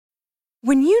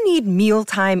When you need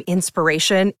mealtime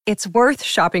inspiration, it's worth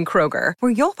shopping Kroger,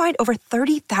 where you'll find over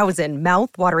 30,000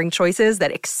 mouth-watering choices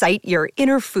that excite your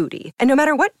inner foodie. And no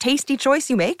matter what tasty choice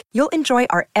you make, you'll enjoy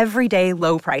our everyday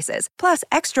low prices, plus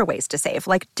extra ways to save,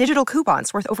 like digital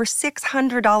coupons worth over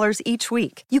 $600 each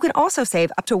week. You can also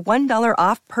save up to $1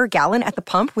 off per gallon at the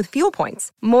pump with fuel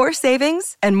points. More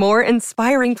savings and more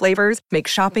inspiring flavors make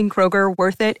shopping Kroger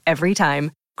worth it every time.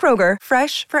 Kroger,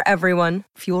 fresh for everyone.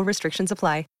 Fuel restrictions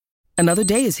apply. Another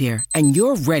day is here, and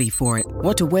you're ready for it.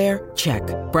 What to wear? Check.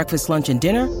 Breakfast, lunch, and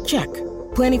dinner? Check.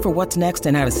 Planning for what's next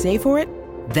and how to save for it?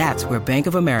 That's where Bank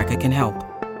of America can help.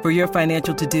 For your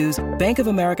financial to-dos, Bank of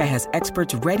America has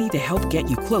experts ready to help get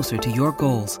you closer to your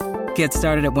goals. Get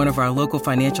started at one of our local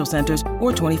financial centers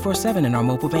or 24/7 in our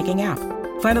mobile banking app.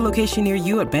 Find a location near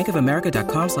you at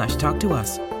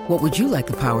bankofamerica.com/talktous. What would you like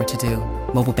the power to do?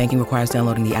 Mobile banking requires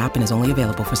downloading the app and is only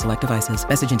available for select devices.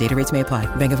 Message and data rates may apply.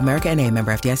 Bank of America N.A.,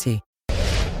 member FDIC.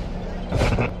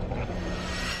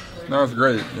 No, it's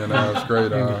great. It's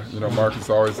great. Marcus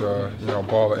always,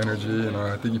 ball of energy, and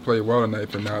I think he played well tonight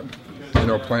for not,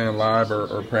 playing live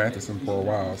or practicing for a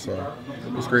while. So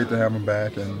it's great to have him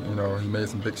back, and he made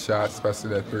some big shots, especially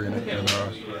that three in I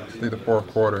think the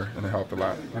fourth quarter, and it helped a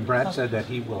lot. And Brad said that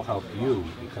he will help you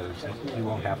because you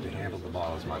won't have to handle the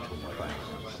ball as much when you're playing.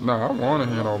 No, I want to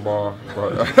handle the ball,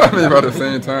 but but at the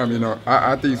same time,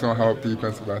 I think it's gonna help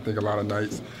defensively. I think a lot of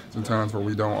nights, sometimes where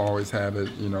we don't always have it,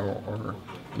 or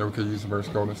we could use it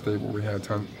versus Golden State where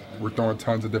we're throwing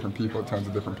tons of different people, tons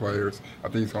of different players. I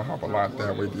think it's gonna help a lot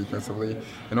that way defensively,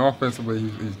 and offensively,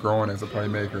 he's growing as a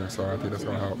playmaker, so I think that's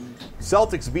gonna help.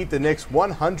 Celtics beat the Knicks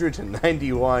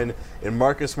 100-91 in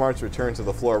Marcus Smart's return to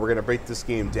the floor. We're gonna break this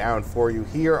game down for you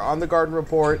here on the Garden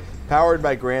Report, powered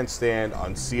by Grandstand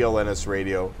on CLNS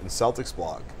Radio and Celtics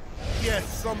Blog.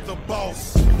 Yes, I'm the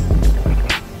boss.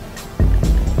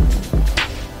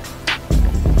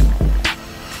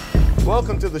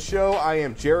 Welcome to the show. I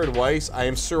am Jared Weiss. I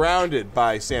am surrounded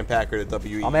by Sam Packard at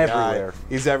WEEI. I'm everywhere.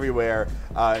 He's everywhere.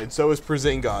 And so is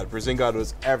Przingod. Przingod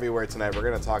was everywhere tonight. We're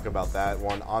going to talk about that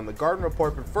one on the Garden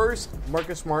Report. But first,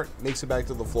 Marcus Smart makes it back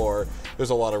to the floor.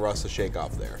 There's a lot of rust to shake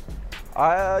off there.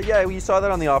 Yeah, we saw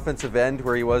that on the offensive end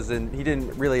where he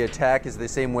didn't really attack as the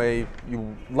same way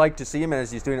you like to see him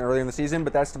as he's doing earlier in the season,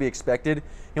 but that's to be expected.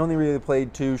 He only really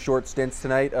played 2 short stints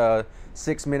tonight,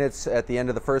 6 minutes at the end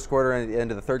of the first quarter and at the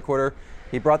end of the third quarter.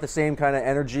 He brought the same kind of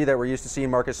energy that we're used to seeing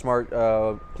Marcus Smart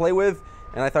play with,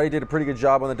 and I thought he did a pretty good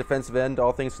job on the defensive end,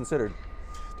 all things considered.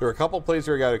 There were a couple plays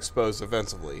where he got exposed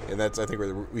offensively, and that's, I think,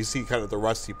 where we see kind of the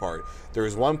rusty part. There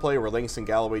was one play where Langston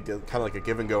Galloway did kind of like a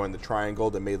give and go in the triangle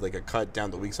that made like a cut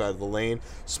down the weak side of the lane.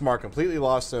 Smart completely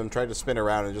lost him, tried to spin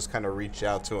around, and just kind of reached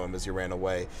out to him as he ran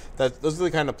away. Those are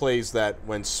the kind of plays that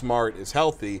when Smart is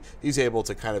healthy, he's able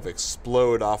to kind of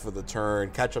explode off of the turn,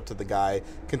 catch up to the guy,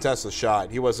 contest the shot.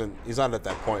 He's not at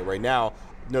that point right now.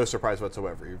 No surprise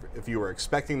whatsoever. If you were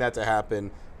expecting that to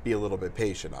happen, be a little bit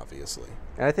patient, obviously.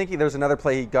 And I think there's another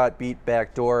play he got beat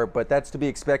backdoor, but that's to be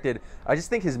expected. I just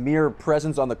think his mere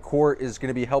presence on the court is going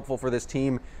to be helpful for this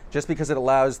team just because it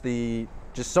allows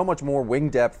just so much more wing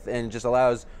depth and just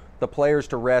allows the players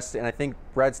to rest. And I think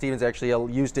Brad Stevens actually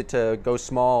used it to go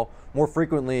small more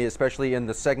frequently, especially in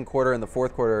the second quarter and the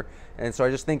fourth quarter. And so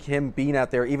I just think him being out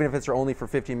there, even if it's only for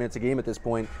 15 minutes a game at this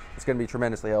point, it's going to be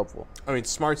tremendously helpful. I mean,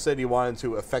 Smart said he wanted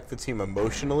to affect the team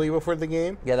emotionally before the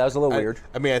game. Yeah, that was a little weird.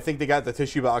 I think they got the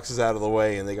tissue boxes out of the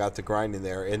way and they got to grinding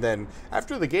there. And then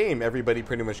after the game, everybody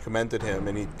pretty much commended him,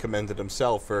 and he commended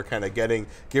himself for kind of giving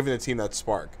the team that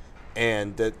spark.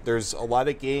 And that there's a lot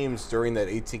of games during that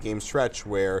 18-game stretch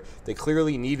where they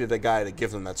clearly needed a guy to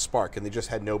give them that spark, and they just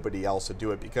had nobody else to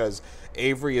do it because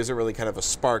Avery isn't really kind of a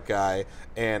spark guy,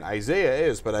 and Isaiah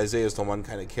is, but Isaiah is the one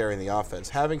kind of carrying the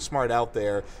offense. Having Smart out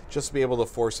there just to be able to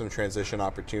force some transition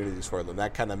opportunities for them,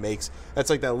 that's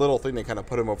like that little thing that kind of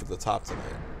put him over the top tonight.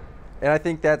 And I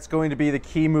think that's going to be the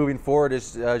key moving forward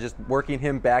is just working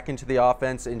him back into the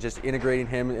offense and just integrating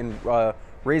him and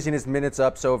raising his minutes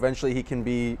up so eventually he can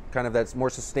be kind of that more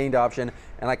sustained option.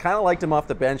 And I kind of liked him off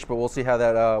the bench, but we'll see how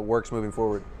that works moving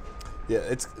forward. Yeah,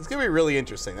 it's going to be really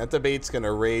interesting. That debate's going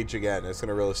to rage again. It's going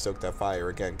to really stoke that fire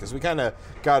again because we kind of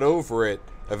got over it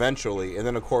eventually. And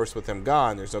then, of course, with him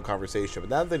gone, there's no conversation. But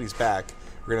now that he's back,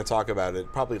 we're going to talk about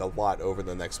it probably a lot over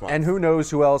the next month. And who knows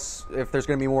who else, if there's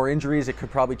going to be more injuries, it could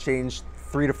probably change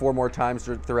 3 to 4 more times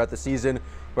throughout the season.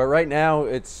 But right now,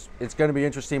 it's going to be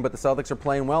interesting. But the Celtics are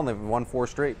playing well, and they've won 4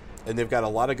 straight. And they've got a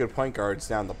lot of good point guards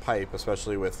down the pipe,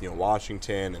 especially with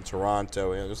Washington and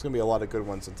Toronto. There's going to be a lot of good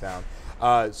ones in town.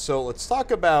 So let's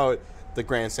talk about the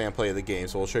grandstand play of the game.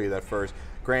 So we'll show you that first.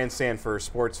 Grandstand for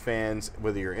sports fans,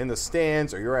 whether you're in the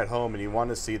stands or you're at home and you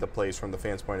want to see the plays from the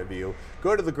fans' point of view,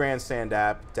 go to the Grandstand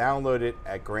app, download it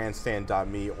at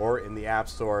grandstand.me or in the App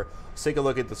Store. Let's take a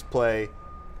look at this play.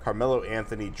 Carmelo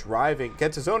Anthony driving,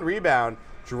 gets his own rebound,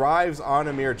 drives on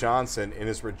Amir Johnson, and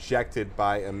is rejected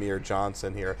by Amir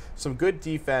Johnson here. Some good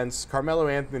defense. Carmelo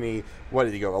Anthony, what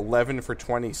did he go, 11 for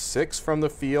 26 from the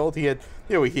field? He had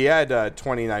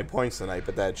 29 points tonight,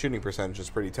 but that shooting percentage is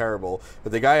pretty terrible.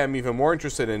 But the guy I'm even more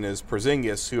interested in is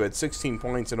Porzingis, who had 16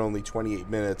 points in only 28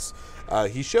 minutes.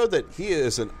 He showed that he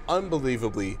is an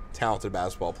unbelievably talented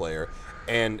basketball player.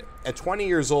 And at 20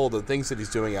 years old, the things that he's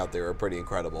doing out there are pretty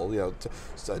incredible.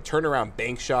 Turnaround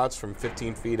bank shots from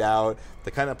 15 feet out,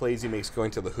 the kind of plays he makes going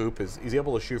to the hoop, he's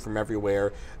able to shoot from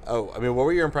everywhere. What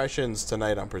were your impressions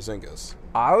tonight on Porzingis?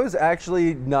 I was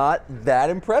actually not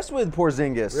that impressed with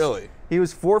Porzingis. Really? He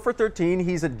was 4 for 13.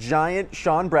 He's a giant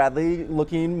Sean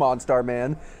Bradley-looking Monstar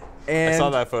man. And I saw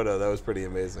that photo. That was pretty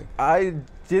amazing. I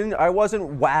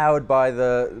wasn't wowed by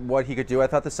what he could do. I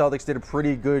thought the Celtics did a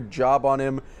pretty good job on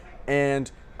him.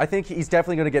 And I think he's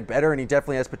definitely going to get better, and he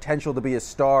definitely has potential to be a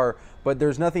star. But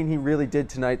there's nothing he really did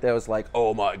tonight that was like,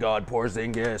 oh my God,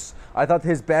 Porzingis. I thought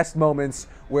his best moments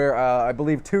where I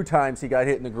believe 2 times he got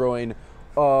hit in the groin.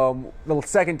 The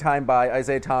second time by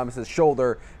Isaiah Thomas's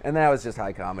shoulder, and that was just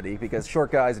high comedy because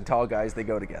short guys and tall guys, they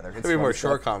go together. It's more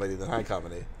short comedy than high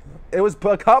comedy. It was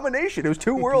a combination. It was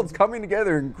 2 worlds coming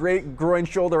together in great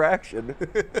groin-shoulder action.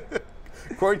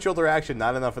 Groin-shoulder action,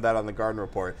 not enough of that on the Garden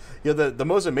Report. The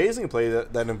most amazing play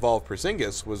that involved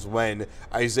Porzingis was when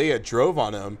Isaiah drove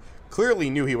on him, clearly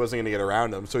knew he wasn't going to get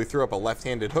around him, so he threw up a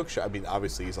left-handed hook shot. I mean,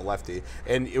 obviously he's a lefty.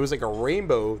 And it was like a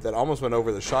rainbow that almost went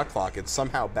over the shot clock and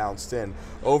somehow bounced in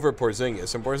over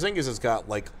Porzingis. And Porzingis has got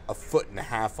like a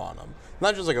 1.5 foot on him.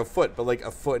 Not just like a foot, but like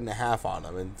a 1.5 foot on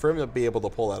him. And for him to be able to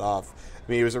pull that off,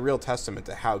 I mean, it was a real testament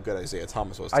to how good Isaiah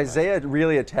Thomas was tonight. Isaiah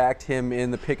really attacked him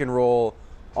in the pick and roll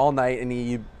all night, and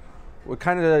he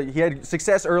had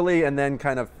success early and then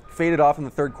kind of faded off in the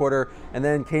third quarter and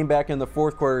then came back in the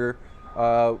fourth quarter.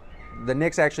 The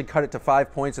Knicks actually cut it to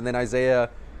 5 points, and then Isaiah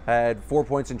had 4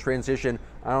 points in transition.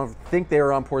 I don't think they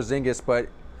were on Porzingis, but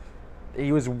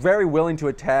he was very willing to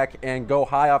attack and go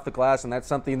high off the glass, and that's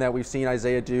something that we've seen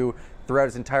Isaiah do throughout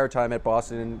his entire time at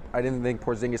Boston, and I didn't think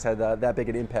Porzingis had that big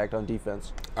an impact on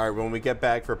defense. All right, when we get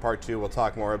back for part 2, we'll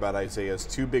talk more about Isaiah's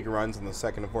 2 big runs in the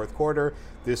second and fourth quarter.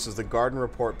 This is the Garden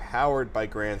Report powered by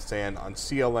Grandstand on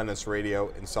CLNS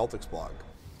Radio and Celtics Blog.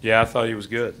 Yeah, I thought he was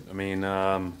good. I mean,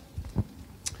 part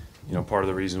of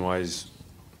the reason why he's,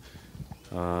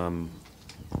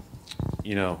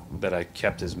 that I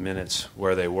kept his minutes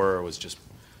where they were was just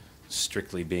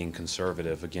strictly being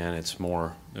conservative. Again, it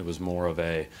was more of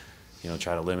a,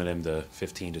 try to limit him to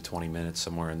 15 to 20 minutes,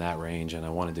 somewhere in that range, and I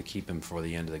wanted to keep him for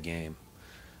the end of the game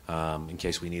in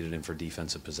case we needed him for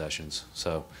defensive possessions.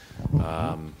 So,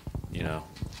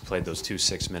 played those 2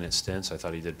 6-minute stints. I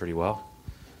thought he did pretty well,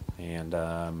 and,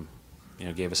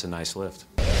 gave us a nice lift.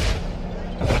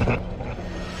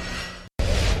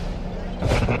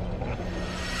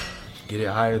 Get it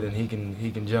higher than he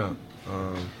can jump.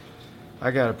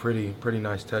 I got a pretty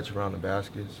nice touch around the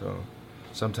basket, so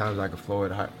sometimes I could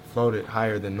float it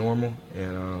higher than normal,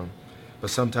 and but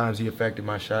sometimes he affected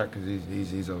my shot because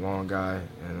he's a long guy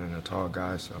and a tall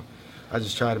guy. So I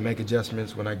just try to make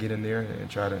adjustments when I get in there and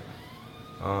try to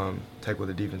take what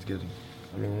the defense gives me.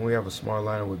 I mean, when we have a smart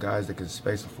lineup with guys that can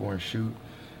space the floor and shoot,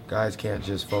 guys can't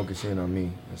just focus in on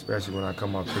me, especially when I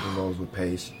come off pick and rolls with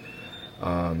pace.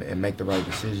 And make the right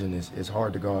decision is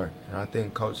hard to guard. And I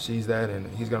think Coach sees that, and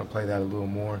he's going to play that a little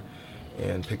more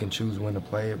and pick and choose when to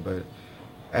play it. But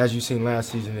as you've seen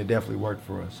last season, it definitely worked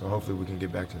for us. So hopefully we can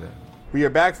get back to that. We are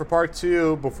back for part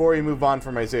 2. Before we move on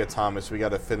from Isaiah Thomas, we got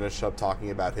to finish up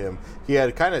talking about him. He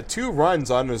had kind of 2 runs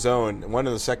on his own, one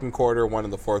in the second quarter, one in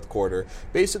the fourth quarter.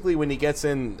 Basically, when he gets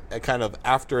in kind of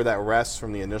after that rest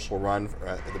from the initial run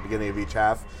at the beginning of each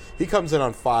half, he comes in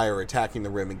on fire, attacking the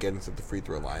rim and getting to the free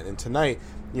throw line. And tonight,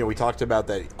 we talked about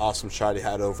that awesome shot he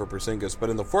had over Porzingis. But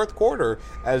in the fourth quarter,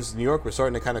 as New York was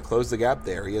starting to kind of close the gap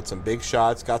there, he had some big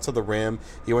shots, got to the rim.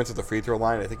 He went to the free throw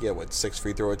line. I think he had, 6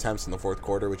 free throw attempts in the fourth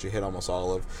quarter, which he hit almost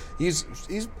all of. He's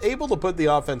able to put the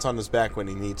offense on his back when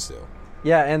he needs to.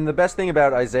 Yeah, and the best thing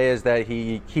about Isaiah is that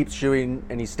he keeps shooting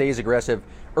and he stays aggressive.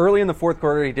 Early in the fourth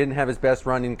quarter, he didn't have his best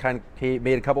run and he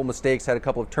made a couple mistakes, had a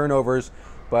couple of turnovers.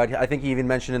 But I think he even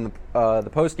mentioned in the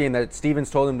post game that Stevens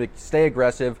told him to stay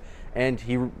aggressive. And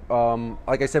he,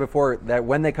 like I said before, that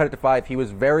when they cut it to 5, he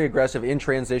was very aggressive in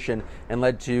transition and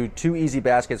led to 2 easy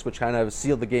baskets, which kind of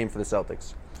sealed the game for the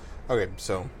Celtics. Okay,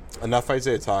 so enough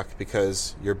Isaiah talk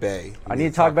because you're Bay. I need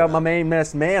to talk about my main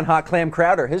man, Hot Clam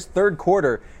Crowder. His third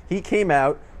quarter, he came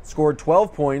out, scored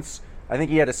 12 points. I think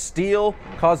he had a steal,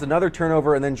 caused another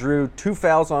turnover, and then drew 2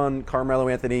 fouls on Carmelo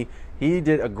Anthony. He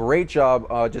did a great job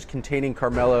just containing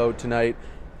Carmelo tonight,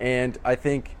 and I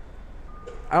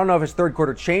don't know if his third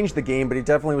quarter changed the game, but he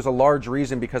definitely was a large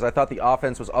reason because I thought the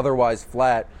offense was otherwise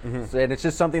flat. Mm-hmm. And it's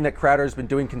just something that Crowder's been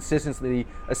doing consistently,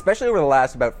 especially over the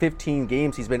last about 15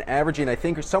 games. He's been averaging, I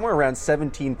think, somewhere around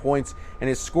 17 points, and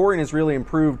his scoring has really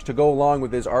improved to go along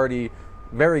with his already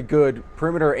very good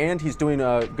perimeter, and he's doing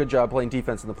a good job playing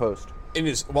defense in the post.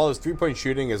 While his three-point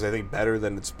shooting is, I think, better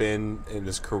than it's been in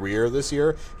his career this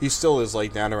year, he still is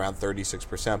like down around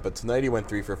 36%. But tonight he went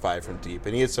 3 for 5 from deep,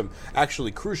 and he had some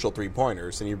actually crucial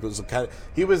three-pointers. And he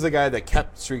was the guy that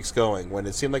kept streaks going when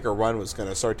it seemed like a run was going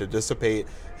to start to dissipate.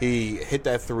 He hit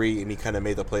that three, and he kind of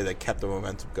made the play that kept the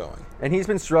momentum going. And he's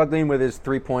been struggling with his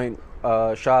three-point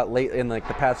shot late in like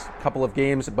the past couple of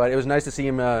games, but it was nice to see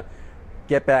him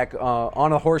get back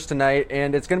on a horse tonight.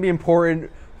 And it's going to be important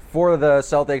for the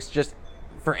Celtics just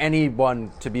for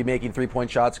anyone to be making three-point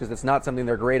shots because it's not something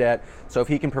they're great at. So if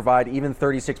he can provide even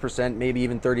 36%, maybe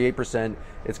even 38%,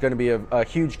 it's going to be a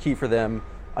huge key for them.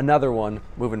 Another one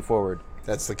moving forward.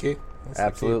 That's the key.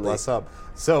 Absolutely. The key. Bless up.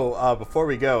 So before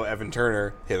we go, Evan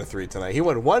Turner hit a three tonight. He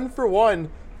went 1 for 1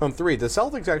 from three. The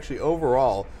Celtics actually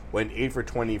overall went 8 for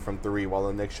 20 from three, while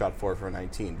the Knicks shot 4 for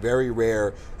 19. Very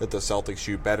rare that the Celtics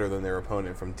shoot better than their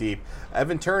opponent from deep.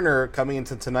 Evan Turner, coming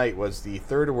into tonight, was the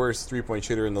third worst three-point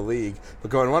shooter in the league, but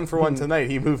going 1 for 1 tonight,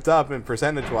 he moved up, and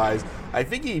percentage-wise, I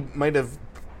think he might have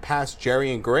passed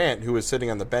Jerry and Grant, who was sitting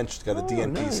on the bench to get a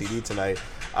DNP CD tonight.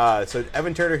 So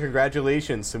Evan Turner,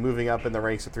 congratulations to moving up in the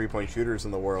ranks of three-point shooters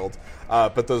in the world.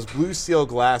 But those blue steel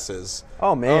glasses,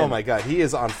 oh man, oh my God, he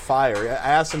is on fire. I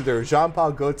asked him, they're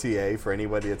Jean-Paul Gaultier for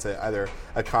anybody that's either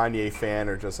a Kanye fan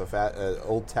or just a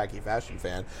old tacky fashion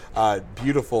fan.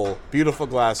 Beautiful, beautiful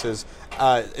glasses.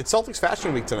 It's Celtics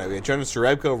Fashion Week tonight. We had Jonas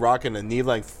Jerebko rocking a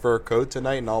knee-length fur coat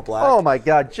tonight in all black. Oh my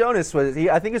God, Jonas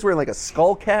I think he's wearing like a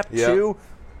skull cap too.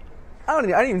 I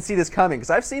didn't even see this coming because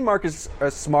I've seen Marcus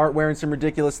Smart wearing some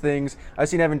ridiculous things. I've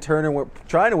seen Evan Turner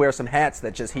trying to wear some hats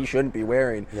that just he shouldn't be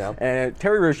wearing. Yeah. And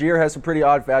Terry Rozier has some pretty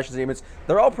odd fashion statements.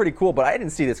 They're all pretty cool, but I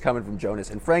didn't see this coming from Jonas.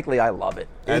 And frankly, I love it.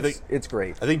 It's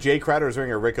great. I think Jay Crowder is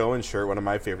wearing a Rick Owens shirt, one of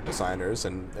my favorite designers.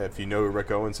 And if you know who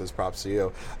Rick Owens is, props to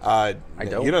you. I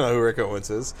don't. You don't know who Rick Owens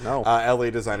is. No.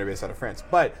 LA designer based out of France.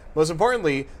 But most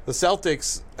importantly, the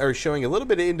Celtics are showing a little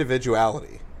bit of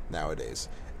individuality nowadays.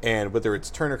 And whether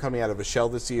it's Turner coming out of a shell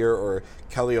this year or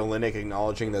Kelly Olynyk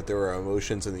acknowledging that there are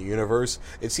emotions in the universe,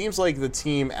 it seems like the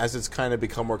team, as it's kind of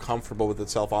become more comfortable with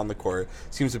itself on the court,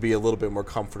 seems to be a little bit more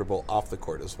comfortable off the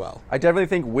court as well. I definitely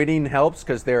think winning helps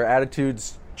because their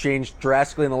attitudes changed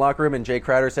drastically in the locker room. And Jay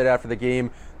Crowder said after the game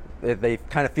they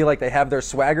kind of feel like they have their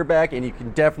swagger back, and you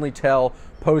can definitely tell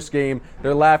post-game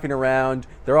they're laughing around.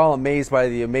 They're all amazed by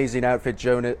the amazing outfit.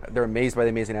 They're amazed by the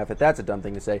amazing outfit. That's a dumb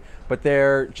thing to say. But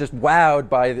they're just wowed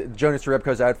by Jonas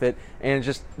Jerebko's outfit, and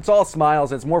it's all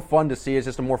smiles, and it's more fun to see. It's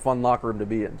just a more fun locker room to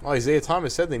be in. Well, Isaiah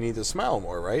Thomas said they need to smile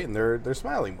more, right? And they're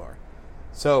smiling more.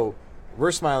 So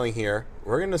we're smiling here.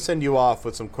 We're going to send you off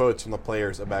with some quotes from the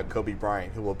players about Kobe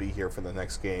Bryant, who will be here for the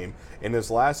next game, in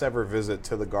his last ever visit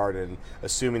to the Garden,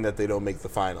 assuming that they don't make the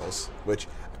finals, which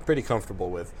I'm pretty comfortable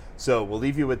with. So we'll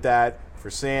leave you with that. For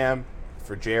Sam,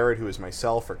 for Jared, who is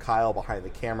myself, for Kyle behind the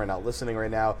camera not listening right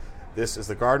now, this is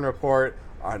the Garden Report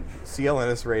on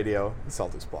CLNS Radio and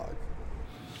Celtics Blog.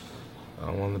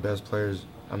 One of the best players,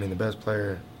 the best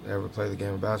player to ever play the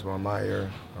game of basketball in my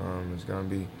era. It's going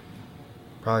to be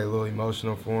probably a little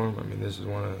emotional for him. This is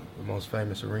one of the most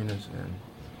famous arenas,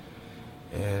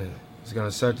 and it's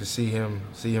gonna suck to see him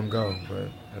go. But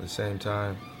at the same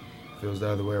time, if it was the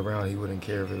other way around, he wouldn't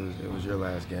care if it was your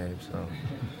last game. So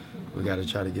we got to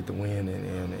try to get the win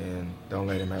and don't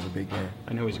let him have a big game.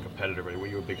 I know he's a competitor, but were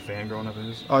you a big fan growing up?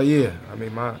 Oh yeah,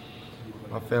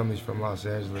 my family's from Los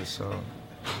Angeles, so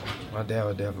my dad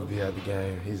would definitely be at the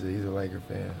game. He's a Laker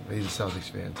fan. He's a Celtics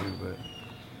fan too, but.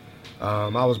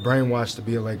 I was brainwashed to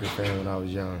be a Lakers fan when I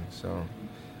was young, so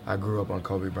I grew up on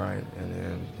Kobe Bryant,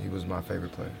 and he was my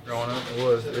favorite player. Growing up, it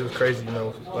was crazy,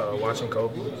 watching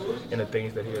Kobe and the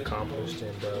things that he accomplished,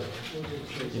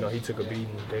 and he took a beating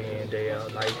day in, day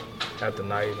out, night after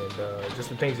night, and just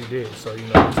the things he did. So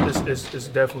it's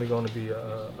definitely going to be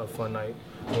a fun night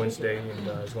Wednesday, and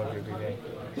it's going to be a good game.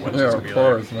 Yeah, of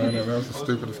course, man. That was the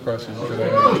stupidest question you could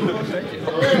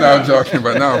have. No, I'm joking,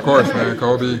 but no, of course, man.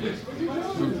 Kobe.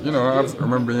 I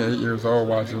remember being 8 years old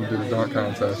watching him do the dunk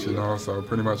contest, so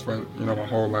pretty much spent, my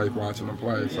whole life watching him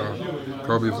play. So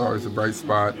Kobe was always a bright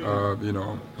spot of,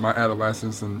 my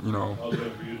adolescence and,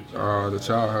 the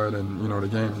childhood and, the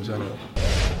game in general.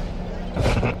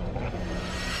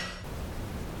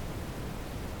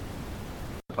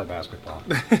 Play basketball?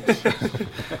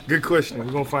 Good question.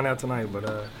 We're going to find out tonight,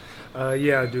 but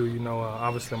yeah, I do.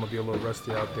 Obviously I'm going to be a little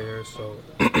rusty out there, so,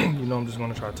 I'm just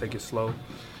going to try to take it slow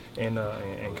and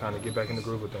kind of get back in the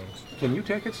groove of things. Can you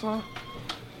take it slow?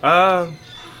 I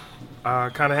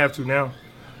kind of have to now.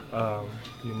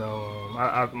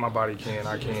 My body can,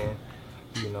 I can,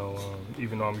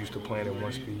 even though I'm used to playing at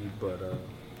one speed, but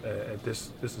at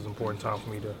this is an important time for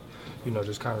me to,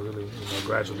 just kind of really,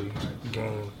 gradually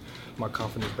gain my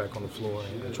confidence back on the floor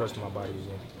and trusting my body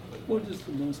again. What is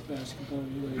the most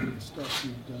basketball-related stuff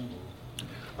you've done?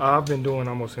 I've been doing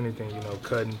almost anything,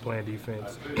 cutting, playing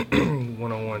defense,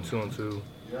 one-on-one, two-on-two,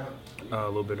 a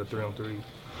little bit of three-on-three,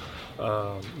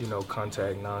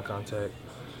 contact, non-contact,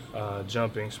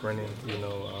 jumping, sprinting,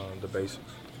 the basics.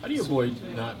 How do you avoid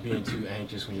not being too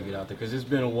anxious when you get out there? Because it's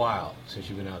been a while since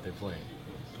you've been out there playing.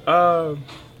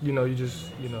 You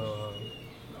just,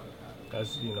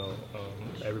 as,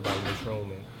 everybody in this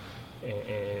room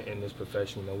and in this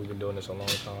profession, we've been doing this a long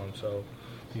time, so,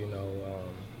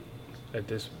 at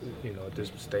this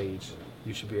stage,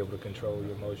 you should be able to control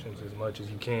your emotions as much as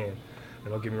you can. And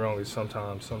don't get me wrong,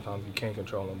 sometimes you can't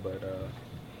control them, but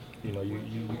you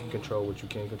can control what you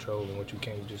can control, and what you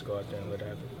can't, you just go out there and let it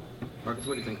happen. Marcus,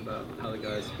 what do you think about how the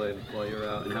guys played while you were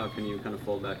out, and how can you kind of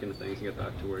fold back into things and get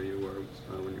back to where you were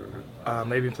when you were hurt?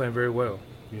 They've been playing very well.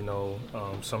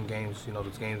 Some games,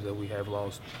 those games that we have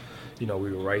lost, we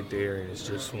were right there, and it's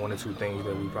just one or two things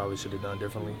that we probably should have done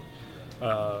differently.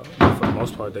 But for the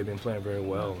most part, they've been playing very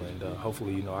well, and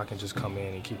hopefully, I can just come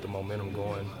in and keep the momentum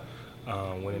going,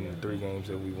 winning the 3 games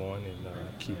that we won,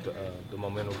 and keep the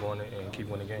momentum going and keep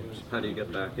winning games. How do you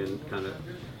get back and kind of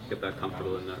get back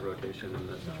comfortable in that rotation, in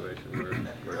that situation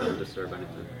where it doesn't disturb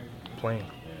anything? Playing.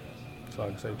 That's all I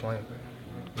can say, playing.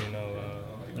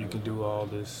 You can do all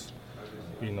this,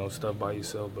 stuff by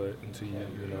yourself, but until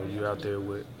you're out there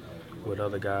with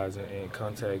other guys and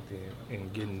contact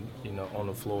and getting, on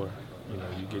the floor,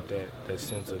 you get that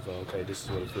sense of, okay, this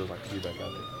is what it feels like to be back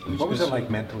out there. What was it like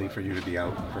mentally for you to be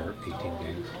out for 18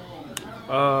 games?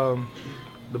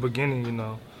 The beginning,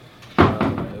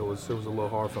 it was a little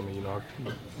hard for me. I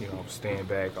was staying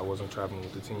back. I wasn't traveling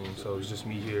with the team, so it was just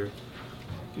me here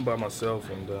by myself.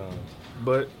 And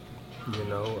but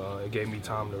it gave me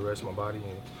time to rest my body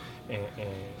and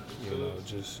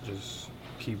just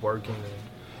keep working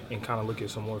and kind of look at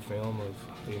some more film of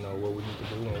what we need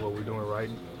to do and what we're doing right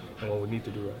and what we need to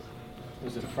do right.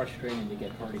 Was it frustrating to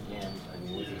get hurt again? I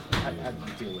mean, how did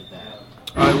you deal with that?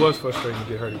 It was frustrating to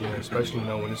get hurt again, especially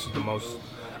when this is the most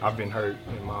I've been hurt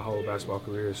in my whole basketball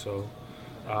career. So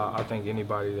I think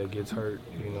anybody that gets hurt,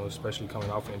 especially coming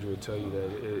off injury, will tell you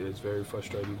that it's very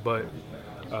frustrating. But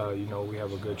we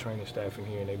have a good training staff in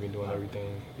here, and they've been doing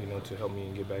everything to help me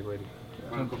and get back ready.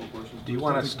 Do you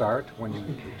want to start when you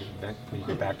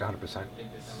get back to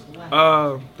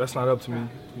 100%? That's not up to me.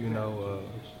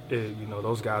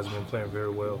 Those guys have been playing very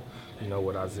well,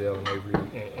 with Isaiah and Avery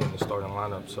in the starting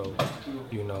lineup. So,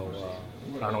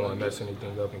 I don't want to mess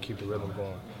anything up and keep the rhythm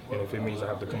going. And if it means I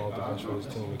have to come off the bench for this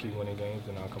team and keep winning games,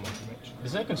 then I'll come off the bench.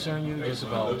 Does that concern you, just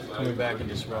about coming back and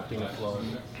disrupting the flow?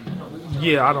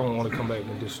 Yeah, I don't want to come back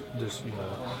and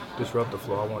disrupt the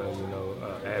flow. I want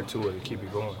to, add to it and keep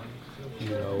it going.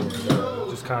 And,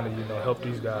 just kind of, help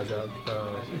these guys out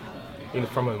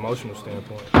from an emotional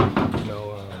standpoint.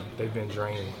 They've been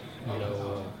drained.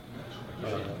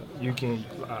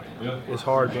 It's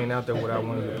hard being out there without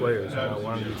one of your players,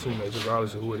 one of your teammates,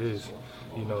 regardless of who it is.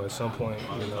 At some point,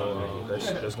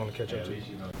 that's going to catch up to you.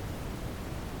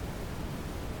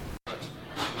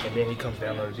 And then he comes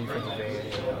down on the defensive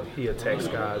end and he attacks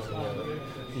guys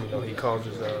and he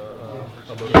causes a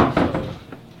little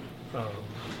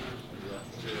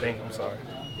thing. I'm sorry.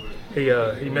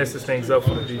 He messes things up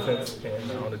for the defense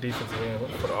and on the defensive end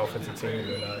for the offensive team.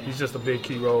 And he's just a big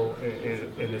key role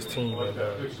in this team. And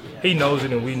he knows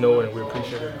it and we know it and we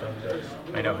appreciate it.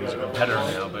 I know he's a competitor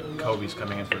now, but Kobe's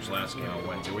coming in for his last game on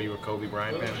Wednesday. Were you a Kobe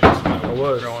Bryant fan? I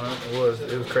was. Growing up?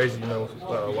 It was crazy,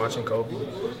 watching Kobe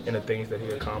and the things that he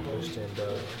accomplished. And,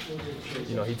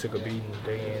 he took a beating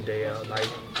day in, day out, night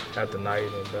after night,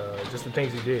 and just the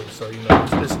things he did. So,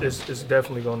 it's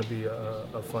definitely going to be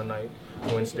a fun night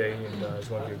Wednesday, and it's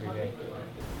going to be a good game.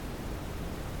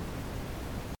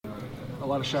 a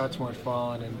lot of shots weren't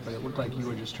falling, but it looked like you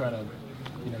were just trying to,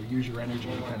 use your energy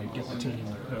and kind of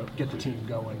get the team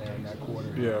going there in that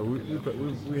quarter. Yeah,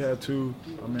 we had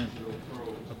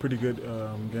a pretty good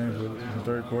games in the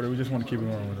third quarter. We just want to keep it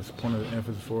going. It's a point of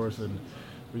emphasis for us, and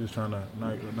we're just trying to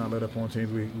not let up on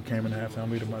teams. We came in halftime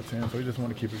leading by 10, so we just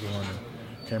want to keep it going. And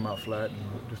came out flat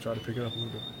and just try to pick it up a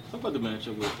little bit. How about the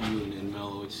matchup with you and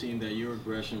Melo? It seemed that your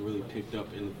aggression really picked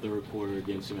up in the third quarter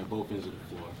against him at both ends of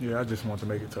the floor. Yeah, I just want to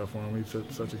make it tough for him. He's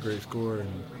such a great scorer,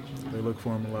 and they look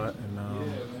for him a lot. And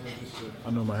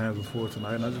I know my hands were full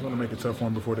tonight, and I just want to make it tough for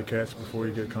him before the catch, before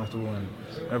he get comfortable, and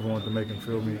never want to make him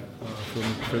feel me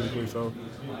physically. So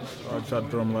I tried to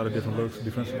throw him a lot of different looks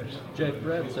defensively. Jay,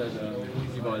 Brad said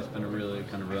you've always been a really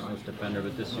kind of relentless defender,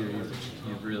 but this year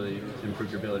you've really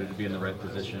improved your ability to be in the right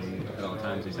position at all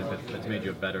times. He said that's made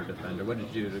you a better defender. What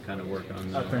did you do to kind of work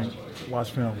on that? I think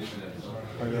watch film.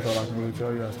 That's all I can really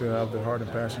tell you. I still have the heart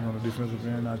and passion on the defensive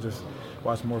end. I just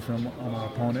watch more film on my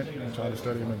opponent and try to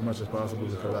study him as much as possible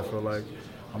because I feel like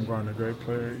I'm guarding a great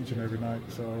player each and every night.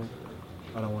 So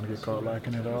I don't want to get caught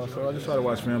lacking at all. So I just try to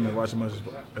watch film and watch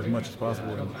as much as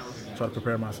possible and try to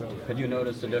prepare myself. Had you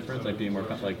noticed a difference, like being more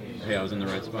like, hey, I was in the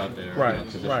right spot there? Right.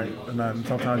 And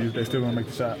sometimes they still gonna make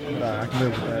the shot, but I can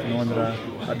live with that, knowing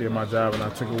that I did my job and I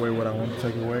took away what I wanted to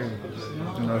take away.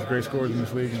 And, it's great scores in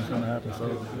this league, and it's gonna happen.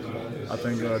 So I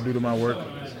think due to my work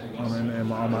on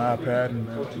my iPad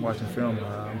and watching film,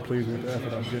 I'm pleased with the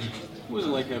effort I'm getting. What was it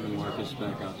like having Marcus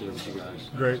back out there with you guys?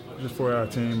 Great, just for our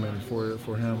team and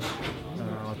for him.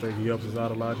 I think he helps us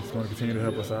out a lot. He's going to continue to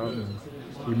help us out, and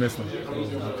we miss him. So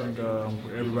I think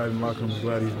everybody in the locker room is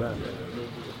glad he's back.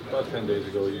 About 10 days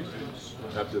ago,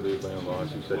 after the Atlanta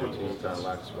loss, you said your team kind of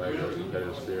lacks swagger or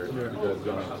competitive spirit. Yeah. You guys have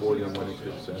gone 40 and winning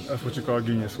since. That's what you call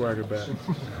getting your swagger back.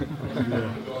 Yeah.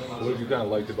 What have you kind of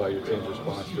liked about your team's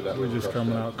response to that? We're just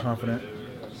coming out confident.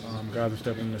 Guys are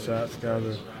stepping in the shots. Guys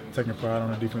are taking pride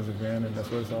on the defensive end, and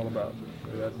that's what it's all about.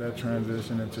 That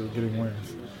transition into getting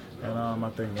wins. And I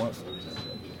think once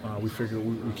we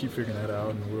keep figuring that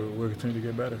out, and we'll continue to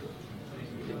get better.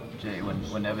 Jay,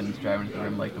 when Evan's driving to the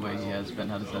rim like the way he has been,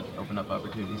 how does that open up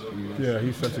opportunities for you? Yeah,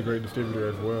 he's such a great distributor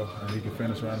as well, and he can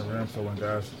finish around the rim. So when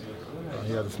guys,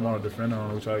 he has a smaller defender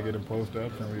on, we try to get him post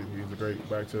up, and he's a great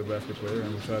back to the basket player,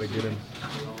 and we try to get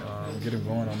him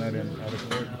going on that end of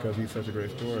the court because he's such a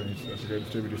great scorer and he's such a great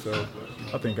distributor. So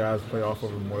I think guys play off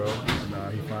of him well,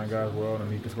 and he finds guys well,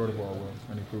 and he can score the ball well,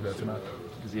 and he proved that tonight.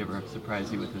 Does he ever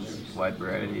surprise you with his wide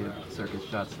variety of circus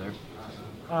shots there?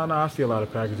 No, I see a lot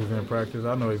of packages in practice.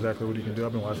 I know exactly what he can do.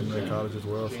 I've been watching him in college as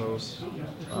well, so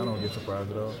I don't get surprised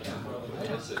at all.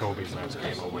 Kobe's next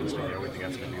game on Wednesday, what do you think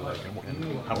that's going to be like?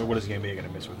 And what is the game you're going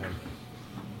to miss with him?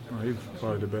 He's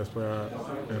probably the best player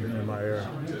in my era.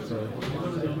 So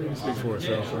it speaks for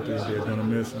itself. I think they're going to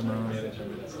miss, and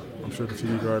I'm sure the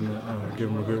TD Garden give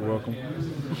him a good welcome.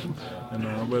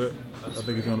 But I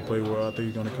think he's going to play well. I think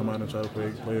he's going to come out and try to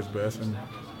play his best. And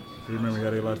remember, he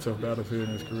had a lot of tough battles here in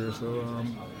his career, so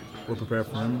we're prepared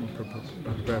for him,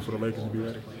 prepared for the Lakers to be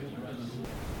ready.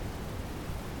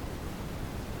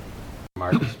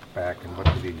 Marcus back, and what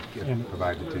did he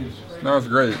provide the team? No, it's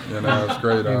great. It's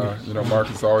great.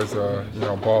 Marcus always,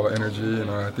 ball of energy,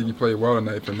 and I think he played well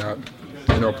tonight for not,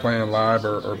 playing live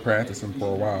or practicing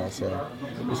for a while. So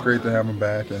it was great to have him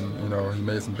back, and he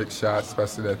made some big shots,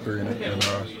 especially that three in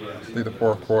I think the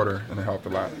fourth quarter, and it helped a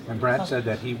lot. And Brad said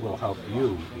that he will help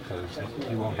you because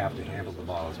you won't have to handle the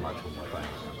ball as much when you're playing.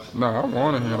 No, I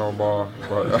want to handle the ball,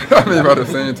 but at the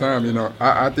same time,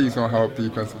 I think he's gonna help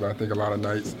defensively. I think a lot of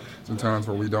nights, sometimes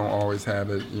where we don't always have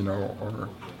it, or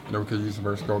we could use it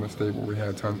versus Golden State where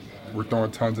we're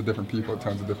throwing tons of different people,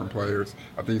 tons of different players.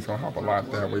 I think he's gonna help a lot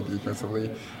that way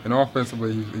defensively, and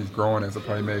offensively, he's growing as a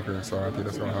playmaker. So I think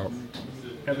that's gonna help.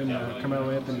 Evan, Carmelo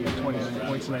Anthony had 29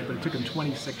 points tonight, but it took him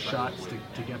 26 shots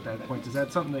to get that point. Is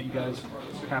that something that you guys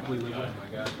happily live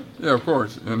with? Yeah, of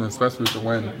course, and especially to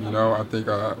win. I think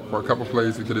for a couple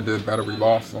plays he could have did better. We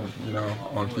lost on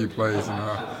a few plays, and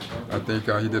I think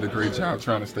he did a great job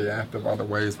trying to stay active other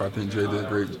ways. But I think Jay did a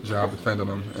great job defending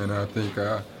him, and I think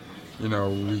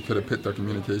we could have picked our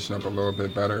communication up a little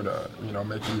bit better to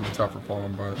make it even tougher for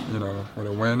him. But with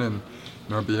a win and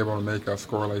be able to make a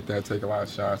score like that, take a lot of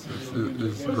shots,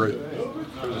 is great.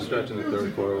 There was a stretch in the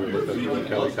third quarter where you and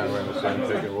Kelly kind of ran the same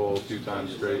pick and roll a few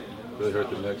times straight. Really hurt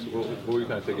the Knicks. What were you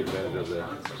kind of taking advantage of there?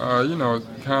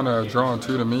 Kind of drawing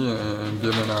two to me and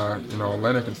giving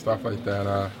Lennox and stuff like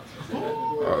that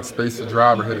space to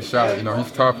drive or hit a shot.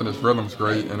 He's tough and his rhythm's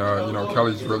great, and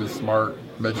Kelly's really smart,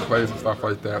 making plays and stuff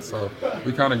like that. So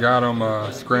we kind of got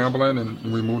him scrambling, and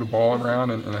we moved the ball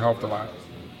around, and it helped a lot.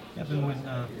 Evan, when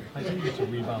Isaiah gets a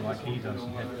rebound like he does,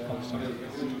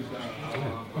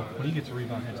 when he gets a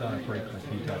rebound, heads on a break like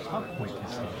he does, how quick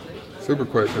is he? Super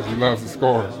quick because he loves to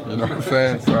score. You know what I'm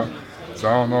saying? So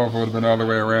I don't know if it would have been the other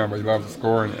way around, but he loves to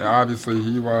score, and obviously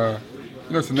he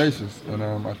tenacious, and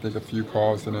I think a few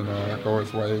calls didn't go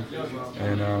his way,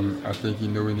 and I think he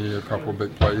knew he needed a couple of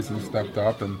big plays, and he stepped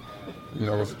up, and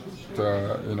was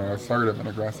assertive and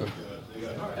aggressive.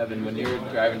 Evan, when you're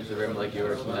driving to the rim like you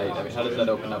were tonight, I mean, how does that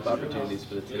open up opportunities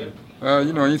for the team?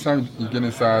 Anytime you get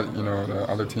inside, the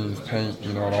other team's paint,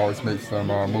 it always makes them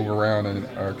move around and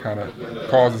kind of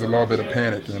causes a little bit of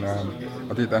panic, and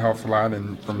I think that helps a lot,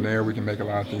 and from there we can make a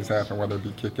lot of things happen, whether it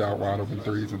be kick out, wide open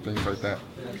threes, and things like that.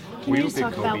 Were you a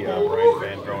big Kobe Bryant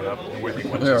fan growing up?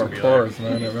 Yeah, of course,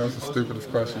 man. That was the stupidest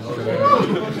question you could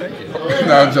have.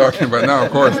 No, I'm joking, but no,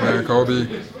 of course, man. Kobe,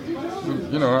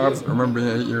 I remember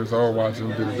being 8 years old watching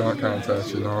him do the dunk contest,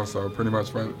 so pretty much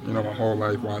spent, my whole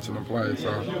life watching him play.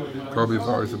 So Kobe was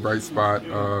always a bright spot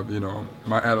of,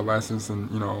 my adolescence and,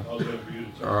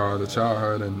 the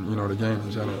childhood and, the game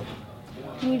in general.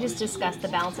 Can you just discuss the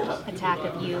balance of attack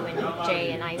of you and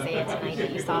Jay and Isaiah tonight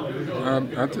that you saw?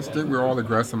 I just think we're all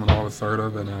aggressive and all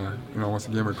assertive, and once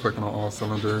again we're clicking on all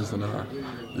cylinders, and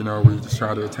we just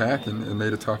try to attack and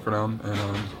made it tough for them,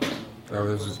 and that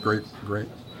was just great.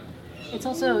 It's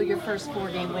also your first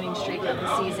 4-game winning streak of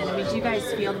the season. I mean, do you guys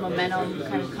feel the momentum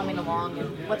kind of coming along,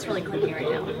 and what's really clicking right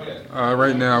now?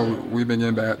 Right now, we've been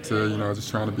getting back to, just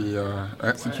trying to be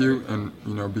execute and,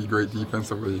 be great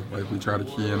defensively, like we try to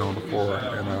key in on the floor.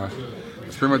 And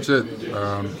that's pretty much it.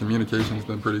 Communication's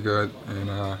been pretty good,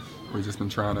 and we've just been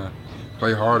trying to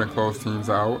play hard and close teams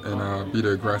out and be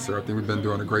the aggressor. I think we've been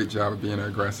doing a great job of being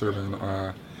aggressive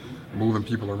and moving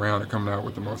people around and coming out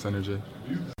with the most energy.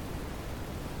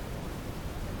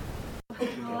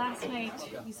 Last night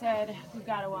you said we've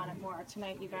got to want it more.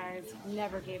 Tonight you guys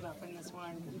never gave up in this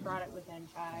one. You brought it within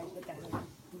 5, but then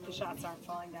the shots aren't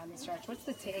falling down the stretch. What's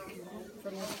the take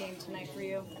from this game tonight for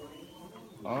you?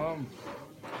 I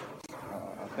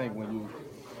think when you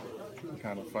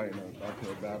kind of fighting an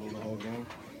uphill battle the whole game,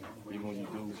 even when you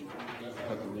do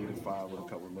cut the lead at 5 with a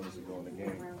couple of minutes to go in the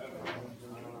game,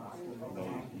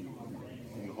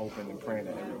 you're hoping and praying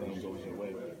that everything goes your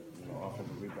way.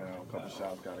 Offensive rebound, a couple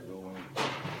shots got to go in.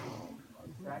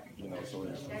 So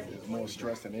it's more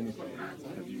stress than anything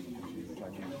because you're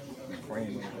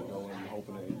praying it to go in, you're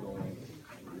hoping that it go in.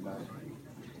 You're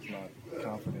not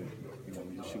confident,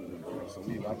 when you're shooting it. So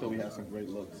I thought we had some great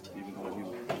looks, even though we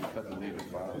cut the lead at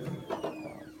 5.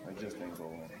 It just didn't go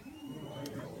in.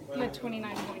 You had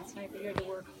 29 points tonight, but you had to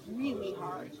work really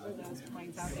hard for those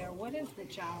points out there. What is the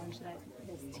challenge that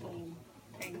this team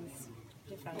brings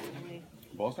defensively?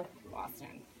 Boston?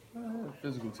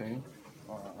 Physical team.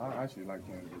 I actually like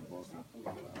playing with Boston.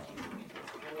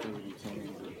 Physical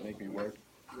team, make me work.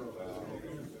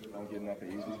 Don't get nothing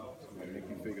easy. Make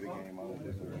me figure the game out in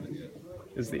different ways.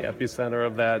 Is the epicenter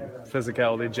of that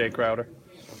physicality Jay Crowder?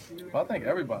 Well, I think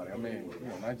everybody. I mean,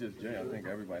 not just Jay. I think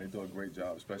everybody do a great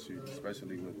job, especially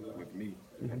with me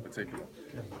in particular.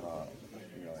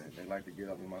 They like to get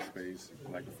up in my space,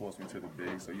 like to force me to the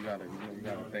big. So you gotta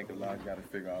think a lot. You gotta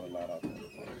figure out a lot out there. I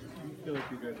feel like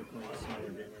you guys are playing a similar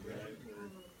game every night.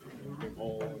 Where you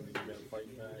ball and you gotta fight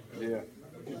back. Yeah.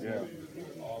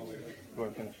 Go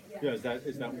ahead, finish. Yeah, is that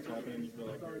what's happening? You feel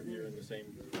like you're in the same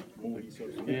mood, so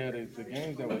to speak? Yeah, the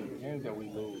games that we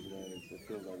lose, man, it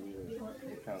feels like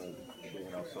we're kind of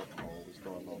getting ourselves home. We're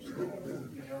starting off strong.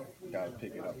 We gotta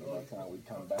pick it up. And by the time we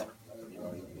come back,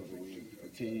 whether we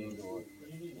fatigue or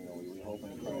we're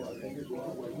hoping to play our things go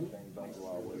our way, things don't go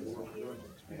our way. So,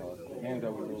 the games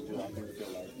that we lose, I do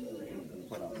feel like we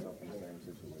put ourselves in the same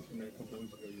situation. A couple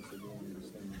weeks ago, you said you wanted to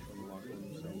stay from the locker room,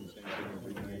 saying the same thing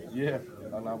every game. Yeah,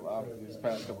 and these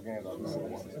past couple games, I've been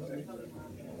saying the same thing.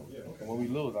 And when we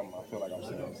lose, I feel like I'm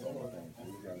saying the same thing.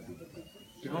 We gotta do that.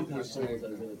 How impactful is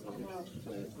Isaiah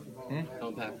Thomas? How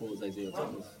impactful is Isaiah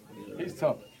Thomas? He's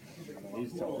tough.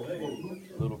 He's tough.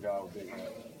 Little guy with big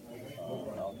head.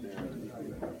 Out there,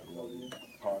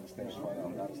 hard to stay in front of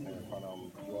him, got to stay in front of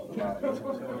him. A lot of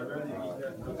attention.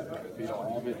 If he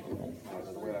don't have it,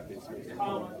 the way that they space the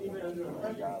floor,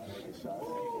 guys making shots,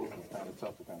 it's kind of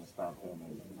tough to kind of stop him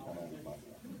and kind of everybody.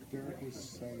 Derek was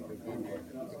saying that they were, at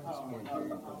this point,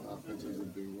 the offense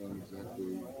isn't being run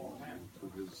exactly to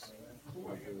his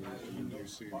weapons. And you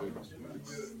see that it's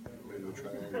in the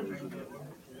triangles.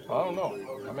 I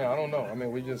don't know. I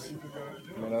mean, we just,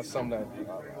 that's something that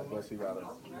I guess he got to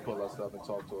pull us up and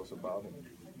talk to us about and,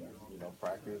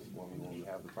 practice when we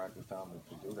have the practice time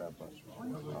to do that. But, I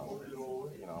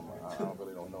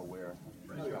really don't know where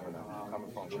he's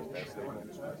coming from with that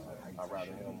statement. I'd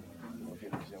rather him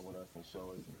get in the gym with us and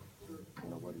show us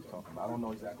what he's talking about. I don't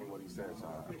know exactly what he said, so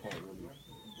I can't really.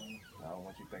 I don't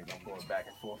want you to think I'm going back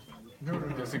and forth,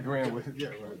 disagreeing with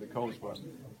the coach, but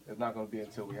it's not going to be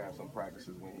until we have some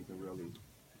practices when he can really,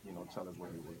 tell us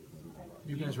what he would.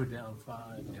 You guys were down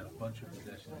 5, you had a bunch of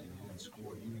possessions, and you didn't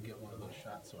score. You didn't get one of those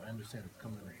shots, so I understand it's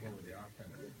coming in the flow with the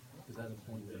offense. Is that a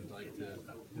point where you'd like to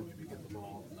maybe get the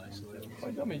ball and isolate?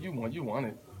 I mean, you won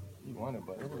it. You won it,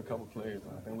 but there was a couple plays.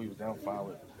 I think we was down 5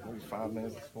 with maybe 5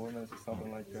 minutes, 4 minutes, or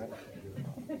something like that.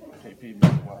 KP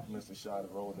missed a shot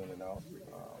and rolled in and out.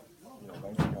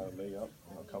 Langston got a layup.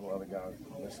 A couple other guys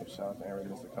missed some shots. Aaron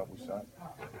missed a couple shots.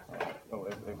 So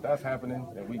if that's happening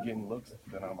and we getting looks,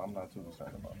 then I'm not too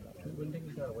concerned about that. When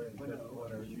things got away in the third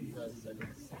quarter, you guys said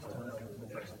 6 turnovers in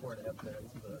the first 4.5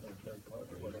 minutes of the third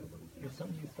quarter. Was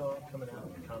something you thought coming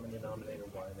out the common denominator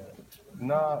why that?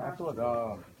 Nah, I thought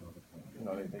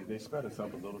they sped us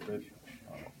up a little bit.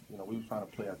 We were trying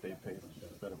to play at their pace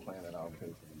instead of playing at our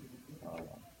pace.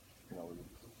 We were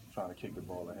trying to kick the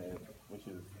ball ahead, which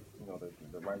is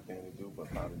the right thing to do, but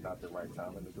probably not the right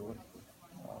timing to do it.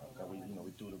 And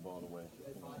we threw the ball away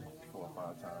 4 or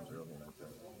 5 times early in that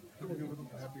game. Are you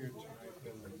happier tonight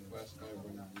than last night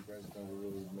when you guys never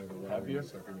really made a run Happier? in the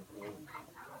second? Well,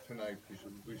 tonight,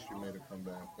 at least you made a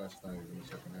comeback. Last night in the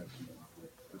second half,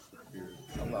 disappeared.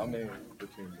 The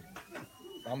team.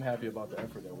 I'm happy about the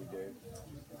effort that we gave.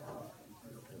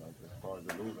 As far as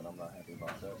the losing, I'm not happy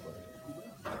about that, but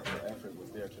the effort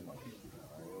was there tonight.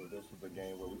 This was a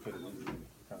game where we could have easily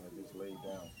kind of just laid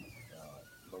down,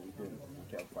 but we didn't. We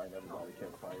kept fighting. Everybody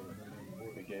kept fighting.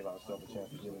 We gave ourselves a chance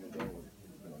to get in the game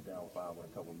with down 5 with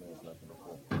a couple minutes left in the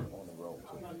fourth on the road.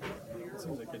 It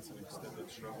seems like it's an extended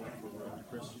struggle for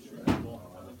Chris shooting the ball.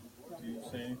 Do you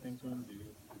say anything to him? Do you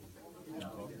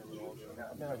talk to him at all?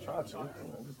 I mean, I try to.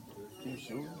 Just keep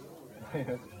shooting.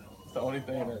 It's the only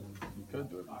thing that you could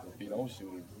do. If you don't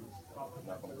shoot, it's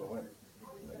not going to go in.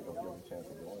 You don't give him a chance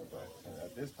to go in. But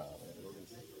at this time,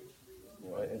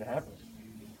 it happens.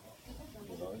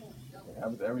 It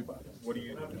happens to everybody. What do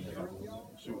you do?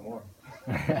 Shoot more.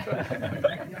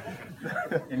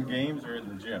 In games or in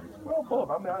the gym? Well, both.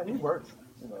 I mean, he works.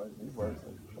 He works.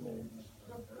 I mean,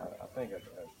 I think as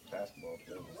basketball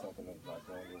players, it's something that's not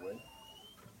going your way.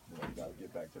 You got to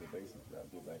get back to the basics. You got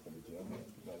to get back in the gym.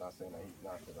 I'm not saying that he's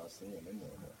not, because I see him in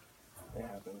there. But it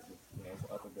happens. It's an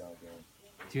up and down game.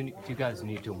 Do you guys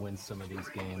need to win some of these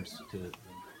games to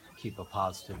keep a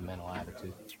positive mental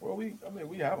attitude? Well, we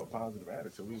have a positive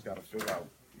attitude. We just got to figure out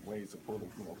ways to pull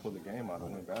the game out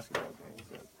and win basketball games.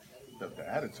 So the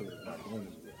attitude is not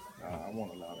winning. I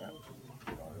won't allow that.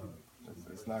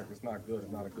 It's not good.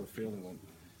 It's not a good feeling when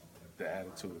the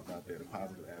attitude is not there. The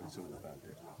positive attitude is not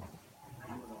there.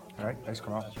 All right, thanks,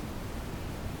 Kamal.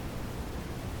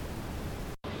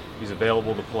 He's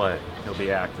available to play. He'll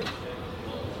be active.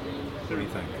 What do you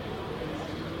think?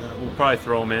 We'll probably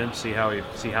throw him in, see how he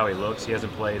looks. He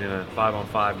hasn't played in a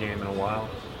 5-on-5 game in a while.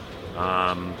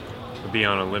 He'll be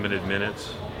on a limited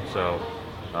minutes, so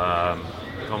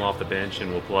come off the bench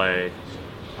and we'll play.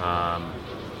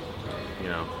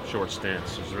 Short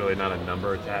stints. There's really not a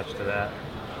number attached to that,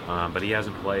 but he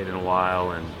hasn't played in a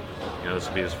while, and this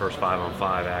will be his first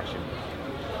 5-on-5 action.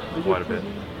 Quite a bit.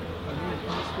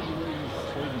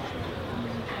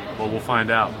 Well, we'll find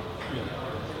out.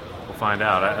 We'll find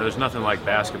out. There's nothing like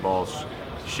basketball's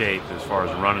shape as far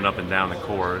as running up and down the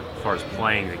court, as far as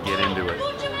playing to get into it.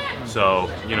 So,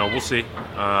 we'll see.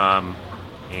 But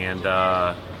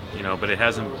it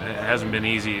hasn't been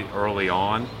easy early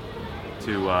on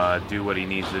to do what he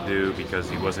needs to do because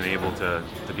he wasn't able to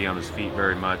be on his feet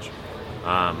very much.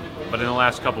 But in the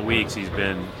last couple weeks, he's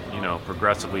been,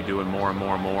 progressively doing more and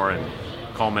more and more, and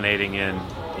culminating in,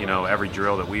 every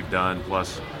drill that we've done,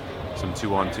 plus some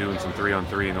 2-on-2 and some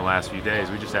 3-on-3 in the last few days.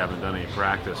 We just haven't done any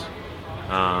practice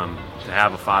to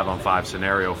have a 5-on-5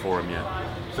 scenario for him yet.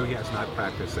 So he has not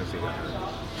practiced since he got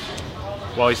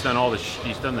hurt. Well, he's done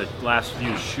the last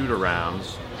few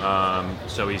shoot-arounds.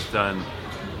 So he's done,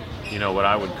 what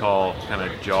I would call kind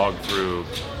of jog through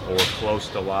or close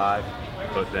to live,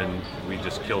 but then we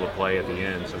just kill the play at the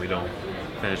end, so we don't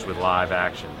finish with live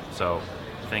action. So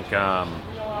I think,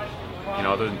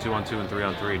 other than 2-on-2 and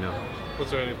 3-on-3, no. Was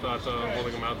there any thoughts on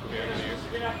holding him out to the end of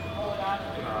the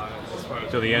year?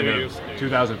 Till the end of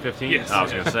 2015? Yes. I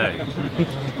was going to say.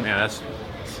 Man, that's...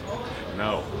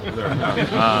 No.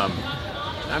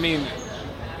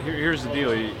 Here's the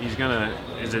deal. He's going to...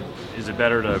 Is it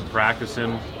better to practice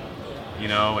him,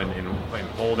 and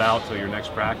hold out till your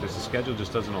next practice? The schedule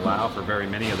just doesn't allow for very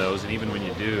many of those, and even when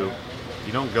you do,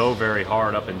 you don't go very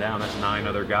hard up and down. That's 9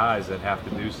 other guys that have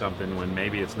to do something when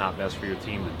maybe it's not best for your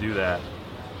team to do that.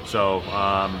 So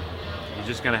he's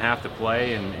just going to have to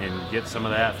play and get some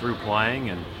of that through playing,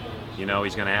 and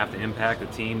he's going to have to impact the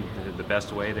team the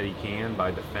best way that he can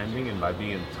by defending and by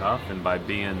being tough and by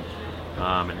being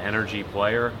an energy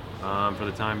player for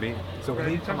the time being. So will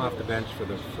he come off the bench for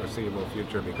the foreseeable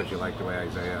future because you like the way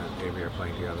Isaiah and Avery are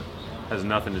playing together? Has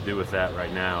nothing to do with that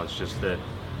right now. It's just that,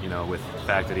 with the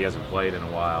fact that he hasn't played in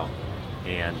a while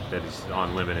and that he's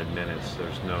on limited minutes,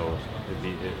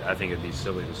 I think it'd be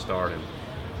silly to start him.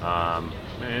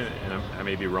 And I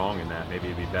may be wrong in that. Maybe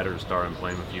it'd be better to start him,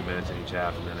 play him a few minutes in each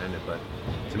half and then end it. But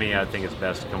to me, I think it's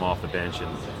best to come off the bench.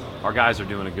 And our guys are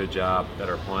doing a good job that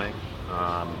are playing.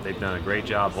 They've done a great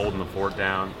job holding the fort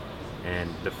down and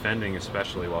defending,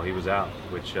 especially while he was out,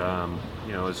 which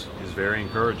is very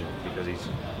encouraging because he's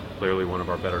clearly one of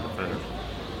our better defenders.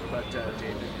 But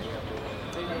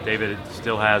David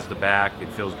still has the back. It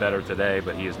feels better today,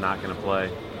 but he is not going to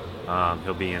play.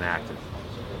 He'll be inactive.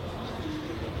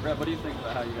 Brett, what do you think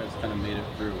about how you guys kind of made it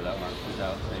through without Marcus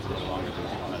out maybe a little longer than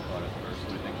people might have thought at first? What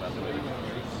do you think about the way that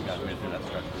you guys made it through that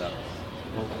stretch without?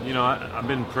 Well, I've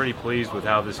been pretty pleased with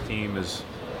how this team has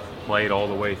played all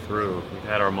the way through. We've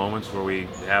had our moments where we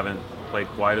haven't played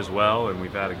quite as well, and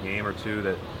we've had a game or two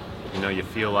that, you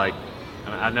feel like,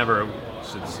 I never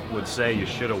would say you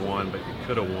should have won, but you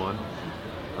could have won.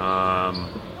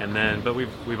 But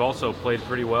we've also played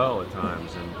pretty well at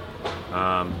times, and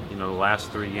the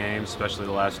last 3 games, especially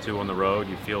the last 2 on the road,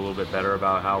 you feel a little bit better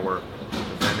about how we're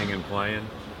defending and playing.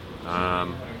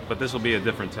 But this will be a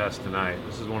different test tonight.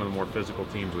 This is one of the more physical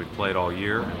teams we've played all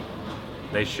year. And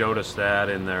they showed us that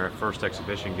in their first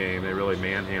exhibition game. They really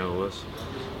manhandled us.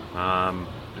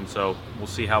 And so we'll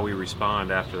see how we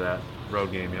respond after that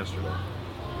road game yesterday.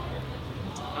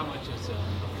 How much is a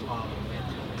flaw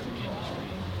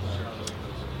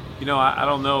I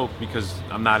don't know because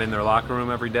I'm not in their locker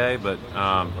room every day, but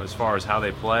as far as how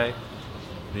they play,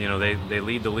 they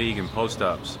lead the league in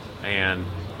post-ups, and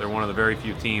they're one of the very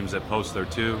few teams that post their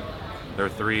 2, their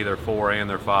 3, their 4, and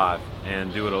their 5,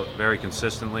 and do it very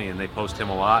consistently, and they post him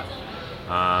a lot.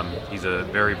 He's a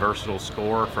very versatile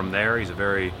scorer from there. He's a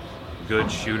very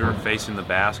good shooter facing the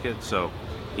basket, so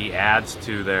he adds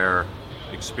to their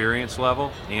experience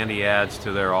level, and he adds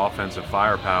to their offensive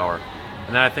firepower.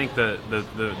 And then I think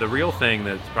the real thing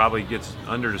that probably gets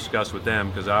under-discussed with them,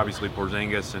 because obviously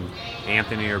Porzingis and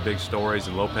Anthony are big stories,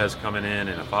 and Lopez coming in,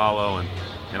 and Afalo,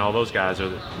 and all those guys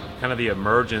are kind of the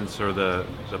emergence or the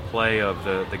play of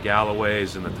the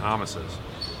Galloways and the Thomases.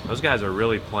 Those guys are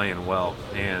really playing well,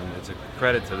 and it's a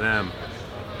credit to them,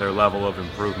 their level of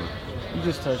improvement. You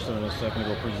just touched on it a second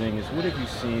ago, Porzingis. What have you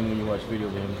seen when you watch video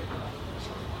games?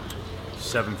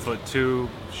 7'2",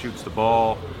 shoots the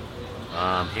ball,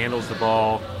 handles the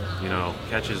ball,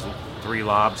 catches 3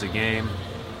 lobs a game.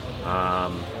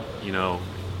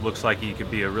 Looks like he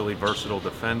could be a really versatile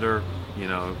defender.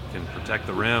 Can protect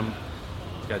the rim.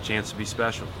 He's got a chance to be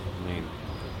special. I mean,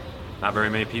 not very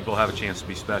many people have a chance to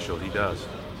be special. He does.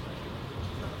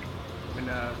 When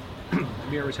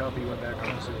Amir was healthy, you went back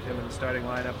obviously with him in the starting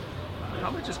lineup.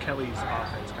 How much does Kelly's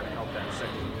offense kind of help that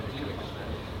second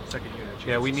unit?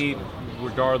 Yeah, we need,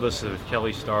 regardless of if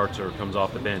Kelly starts or comes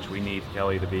off the bench, we need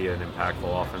Kelly to be an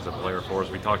impactful offensive player for us.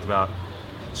 We talked about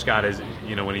Scott is,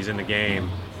 when he's in the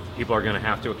game, people are going to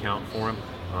have to account for him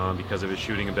because of his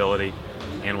shooting ability.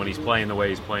 And when he's playing the way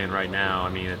he's playing right now, I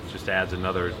mean, it just adds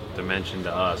another dimension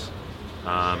to us.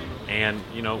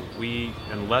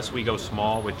 Unless we go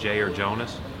small with Jay or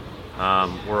Jonas,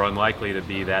 we're unlikely to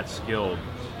be that skilled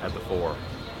at the 4.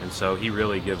 And so he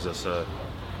really gives us the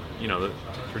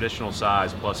traditional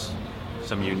size plus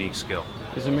some unique skill.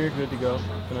 Is Amir good to go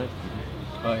tonight?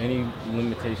 Any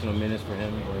limitation on minutes for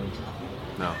him? Or?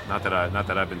 No, not that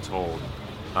I've been told.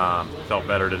 Felt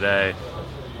better today.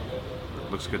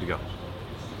 Looks good to go.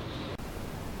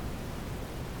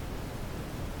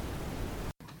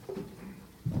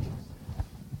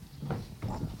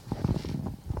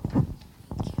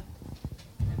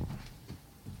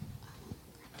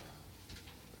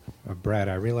 Brad,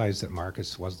 I realize that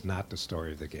Marcus was not the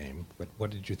story of the game, but what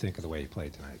did you think of the way he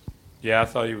played tonight? Yeah, I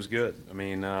thought he was good. I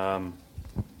mean, part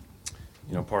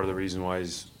of the reason why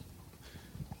he's,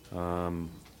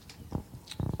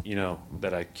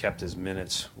 that I kept his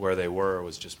minutes where they were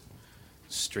was just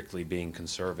strictly being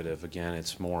conservative. Again,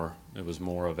 it was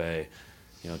more of a,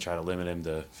 try to limit him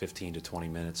to 15 to 20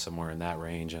 minutes, somewhere in that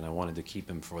range, and I wanted to keep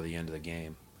him for the end of the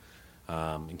game.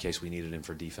 In case we needed him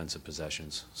for defensive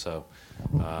possessions. So,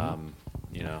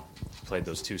 played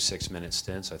those 2 6-minute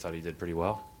stints. I thought he did pretty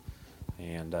well,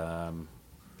 and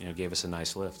gave us a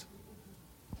nice lift.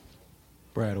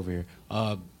 Brad over here.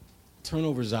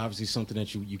 turnover is obviously something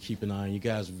that you keep an eye on. You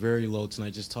guys very low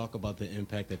tonight. Just talk about the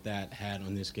impact that had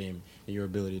on this game and your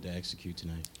ability to execute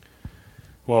tonight.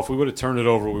 Well, if we would have turned it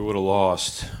over, we would have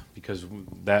lost because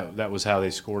that was how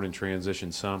they scored in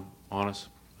transition some on us.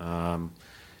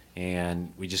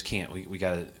 And we just can't. We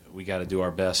got to do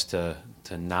our best to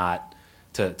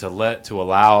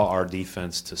allow our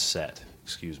defense to set.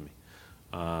 Excuse me,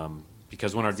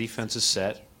 because when our defense is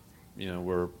set,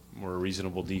 we're a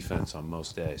reasonable defense on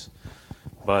most days.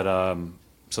 But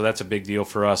so that's a big deal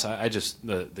for us. I just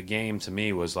the game to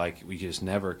me was like we just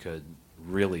never could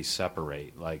really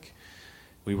separate. Like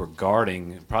we were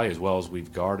guarding probably as well as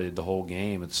we've guarded the whole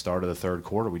game at the start of the third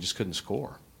quarter. We just couldn't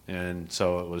score. And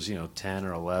so it was, 10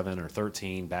 or 11 or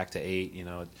 13 back to 8.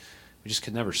 We just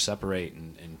could never separate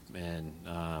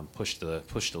and push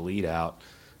the lead out.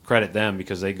 Credit them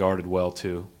because they guarded well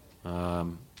too.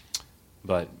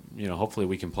 But hopefully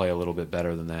we can play a little bit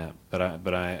better than that.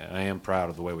 But I am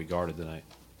proud of the way we guarded tonight.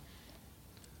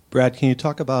 Brad, can you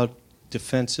talk about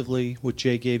defensively what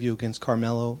Jay gave you against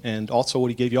Carmelo, and also what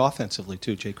he gave you offensively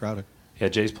too, Jay Crowder? Yeah,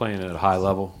 Jay's playing at a high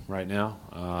level right now.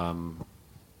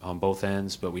 On both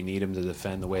ends, but we need him to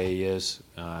defend the way he is.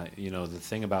 The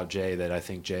thing about Jay that I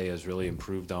think Jay has really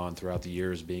improved on throughout the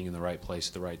years, being in the right place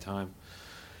at the right time,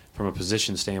 from a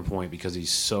position standpoint, because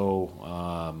he's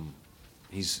so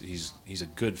he's a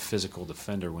good physical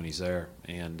defender when he's there,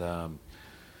 and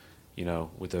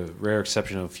with the rare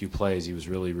exception of a few plays, he was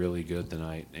really, really good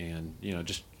tonight. And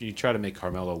just you try to make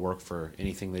Carmelo work for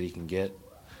anything that he can get,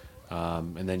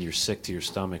 and then you're sick to your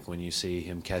stomach when you see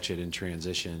him catch it in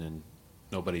transition and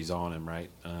nobody's on him, right?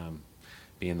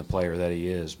 Being the player that he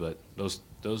is, but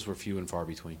those were few and far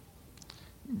between.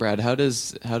 Brad, how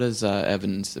does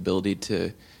Evan's ability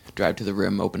to drive to the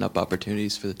rim open up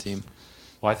opportunities for the team?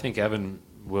 Well, I think Evan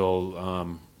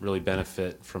will really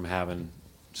benefit from having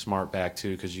Smart back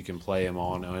too, because you can play him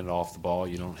on and off the ball.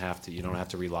 You don't have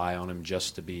to rely on him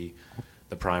just to be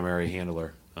the primary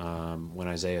handler when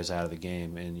Isaiah's out of the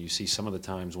game. And you see some of the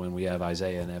times when we have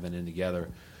Isaiah and Evan in together,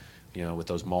 with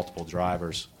those multiple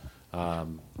drivers,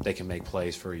 they can make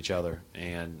plays for each other.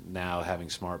 And now having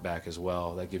Smart back as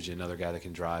well, that gives you another guy that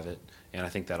can drive it. And I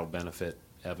think that'll benefit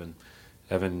Evan.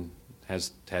 Evan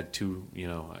has had two,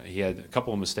 he had a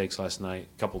couple of mistakes last night,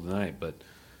 a couple tonight, but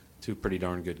two pretty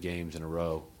darn good games in a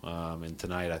row. And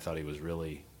tonight I thought he was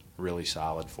really, really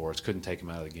solid for us. Couldn't take him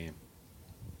out of the game.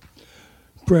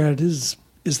 Brad, is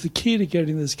the key to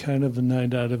getting this kind of a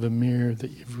night out of Amir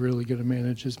that you've really got to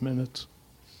manage his minutes?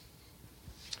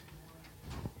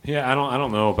 Yeah, I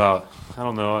don't know.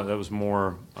 That was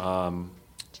more.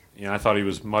 I thought he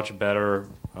was much better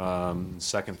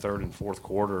second, third, and fourth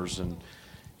quarters, and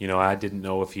I didn't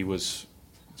know if he was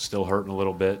still hurting a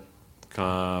little bit.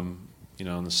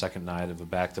 In the second night of a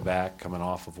back-to-back, coming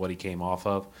off of what he came off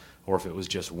of, or if it was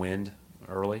just wind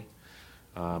early.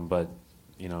 But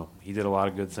he did a lot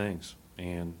of good things,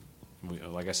 and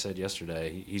like I said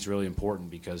yesterday, he's really important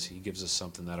because he gives us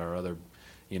something that our other,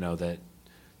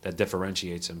 that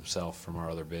differentiates himself from our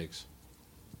other bigs.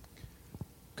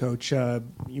 Coach,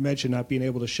 you mentioned not being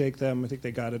able to shake them. I think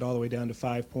they got it all the way down to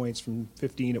 5 points from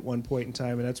 15 at one point in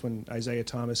time, and that's when Isaiah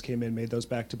Thomas came in, made those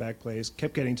back-to-back plays,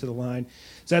 kept getting to the line.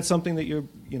 Is that something that you're,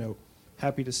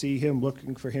 happy to see him,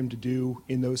 looking for him to do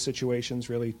in those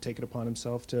situations, really take it upon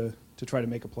himself to try to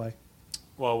make a play?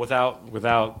 Well, without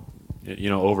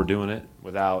overdoing it,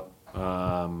 without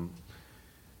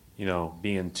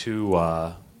being too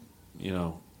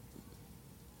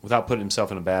without putting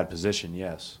himself in a bad position,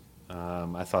 yes.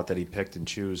 I thought that he picked and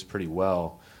chose pretty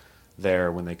well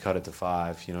there when they cut it to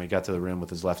 5. He got to the rim with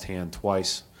his left hand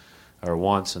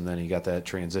once, and then he got that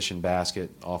transition basket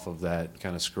off of that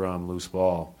kind of scrum, loose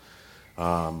ball.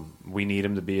 We need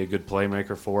him to be a good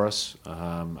playmaker for us.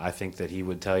 I think that he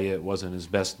would tell you it wasn't his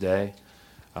best day.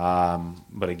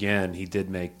 But again, he did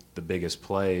make the biggest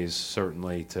plays,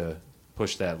 certainly, to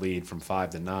push that lead from 5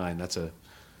 to 9. That's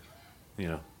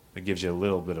it gives you a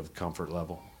little bit of comfort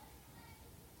level.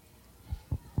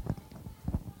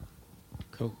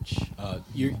 Coach,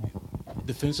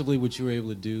 defensively, what you were able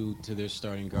to do to their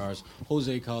starting guards.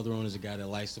 Jose Calderon is a guy that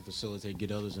likes to facilitate,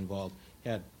 get others involved. He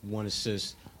had 1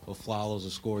 assist, a foul, a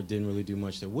score, didn't really do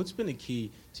much there. What's been the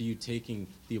key to you taking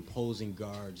the opposing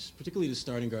guards, particularly the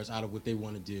starting guards, out of what they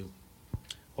want to do?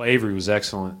 Well, Avery was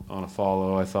excellent on a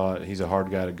follow. I thought he's a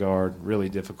hard guy to guard, really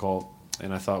difficult,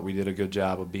 and I thought we did a good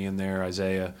job of being there.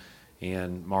 Isaiah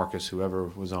and Marcus, whoever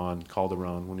was on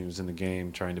Calderon when he was in the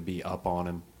game, trying to be up on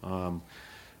him.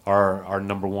 Our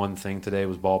number one thing today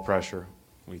was ball pressure.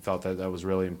 We thought that was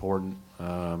really important,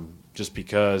 just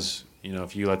because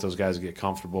if you let those guys get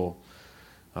comfortable,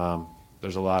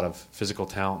 there's a lot of physical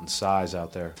talent and size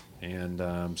out there,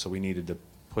 and so we needed to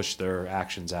push their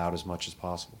actions out as much as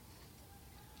possible.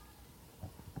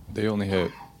 They only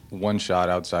hit one shot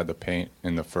outside the paint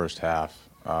in the first half.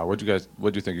 What do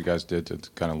you think you guys did to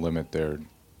kind of limit their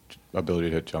ability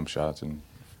to hit jump shots and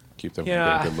keep them from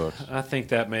getting good looks? I think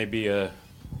that may be a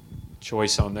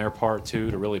choice on their part too,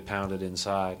 to really pound it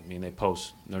inside. I mean,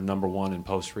 they're number one in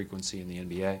post frequency in the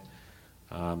NBA.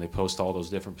 They post all those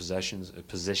different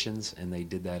positions, and they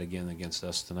did that again against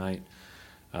us tonight.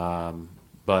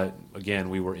 But again,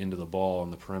 we were into the ball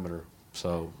on the perimeter,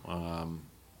 so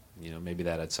maybe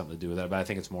that had something to do with that. But I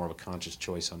think it's more of a conscious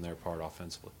choice on their part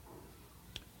offensively.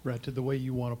 Brett, to the way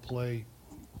you want to play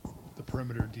the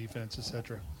perimeter defense,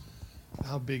 etc.,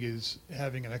 how big is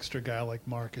having an extra guy like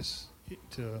Marcus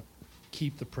to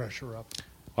keep the pressure up?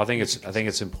 Well, I think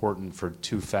it's important for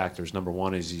two factors. Number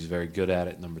one is he's very good at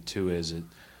it. Number two is it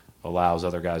allows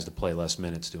other guys to play less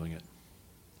minutes doing it,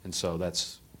 and so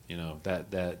that's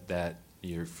that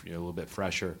you're a little bit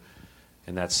fresher,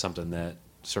 and that's something that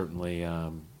certainly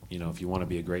if you want to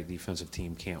be a great defensive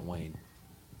team, can't wane.